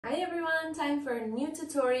Hi everyone, time for a new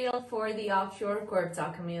tutorial for the Offshore Corp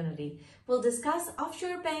Talk community. We'll discuss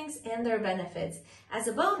offshore banks and their benefits. As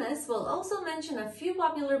a bonus, we'll also mention a few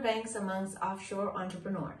popular banks amongst offshore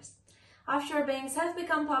entrepreneurs. Offshore banks have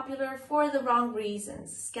become popular for the wrong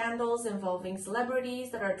reasons, scandals involving celebrities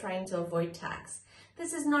that are trying to avoid tax.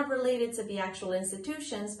 This is not related to the actual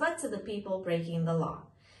institutions, but to the people breaking the law.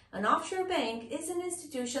 An offshore bank is an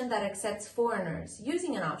institution that accepts foreigners.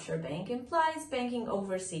 Using an offshore bank implies banking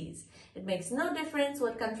overseas. It makes no difference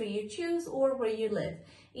what country you choose or where you live.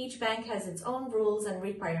 Each bank has its own rules and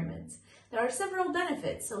requirements. There are several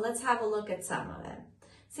benefits, so let's have a look at some of them.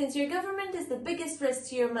 Since your government is the biggest risk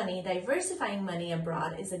to your money, diversifying money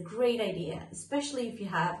abroad is a great idea, especially if you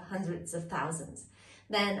have hundreds of thousands.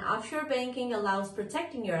 Then, offshore banking allows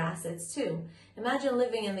protecting your assets too. Imagine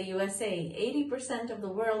living in the USA. 80% of the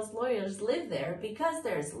world's lawyers live there because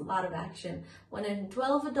there's a lot of action. 1 in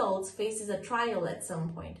 12 adults faces a trial at some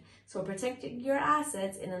point. So protecting your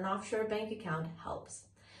assets in an offshore bank account helps.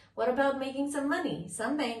 What about making some money?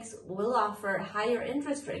 Some banks will offer higher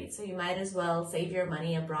interest rates, so you might as well save your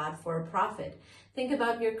money abroad for a profit. Think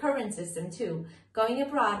about your current system too. Going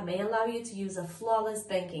abroad may allow you to use a flawless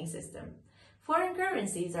banking system. Foreign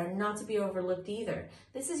currencies are not to be overlooked either.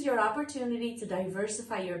 This is your opportunity to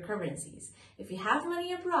diversify your currencies. If you have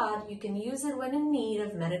money abroad, you can use it when in need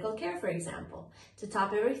of medical care, for example. To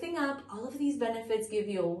top everything up, all of these benefits give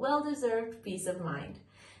you a well-deserved peace of mind.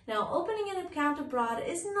 Now, opening an account abroad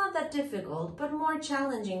is not that difficult, but more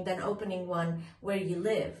challenging than opening one where you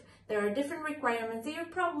live. There are different requirements that you're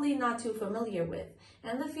probably not too familiar with,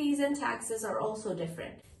 and the fees and taxes are also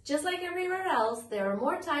different. Just like everywhere else, there are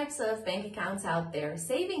more types of bank accounts out there.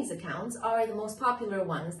 Savings accounts are the most popular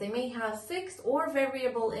ones. They may have fixed or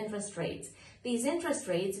variable interest rates. These interest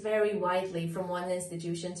rates vary widely from one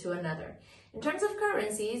institution to another. In terms of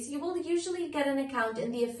currencies, you will usually get an account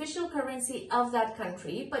in the official currency of that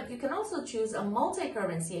country, but you can also choose a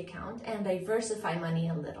multi-currency account and diversify money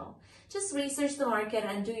a little. Just research the market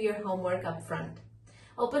and do your homework up front.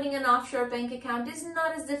 Opening an offshore bank account is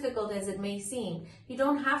not as difficult as it may seem. You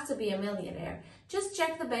don't have to be a millionaire. Just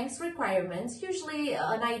check the bank's requirements, usually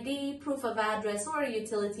an ID, proof of address, or a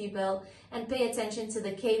utility bill, and pay attention to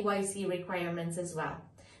the KYC requirements as well.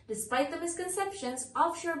 Despite the misconceptions,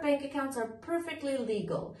 offshore bank accounts are perfectly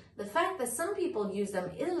legal. The fact that some people use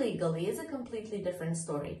them illegally is a completely different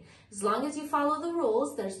story. As long as you follow the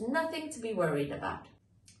rules, there's nothing to be worried about.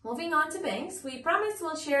 Moving on to banks, we promise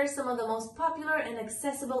we'll share some of the most popular and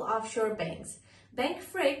accessible offshore banks. Bank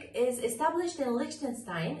Frick is established in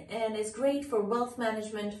Liechtenstein and is great for wealth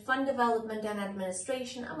management, fund development and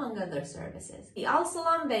administration, among other services. The Al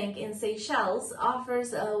Salam Bank in Seychelles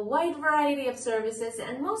offers a wide variety of services,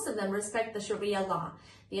 and most of them respect the Sharia law.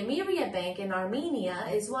 The Emiria Bank in Armenia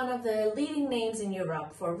is one of the leading names in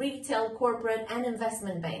Europe for retail, corporate and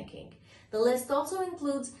investment banking. The list also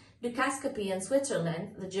includes Dukaskopi in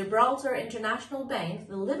Switzerland, the Gibraltar International Bank,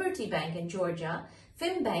 the Liberty Bank in Georgia,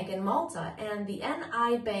 Finbank in Malta, and the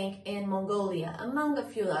NI Bank in Mongolia, among a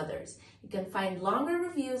few others. You can find longer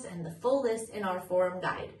reviews and the full list in our forum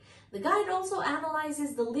guide. The guide also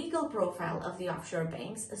analyzes the legal profile of the offshore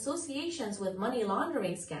banks, associations with money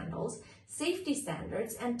laundering scandals, safety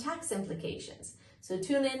standards, and tax implications. So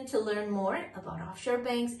tune in to learn more about offshore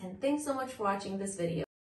banks, and thanks so much for watching this video.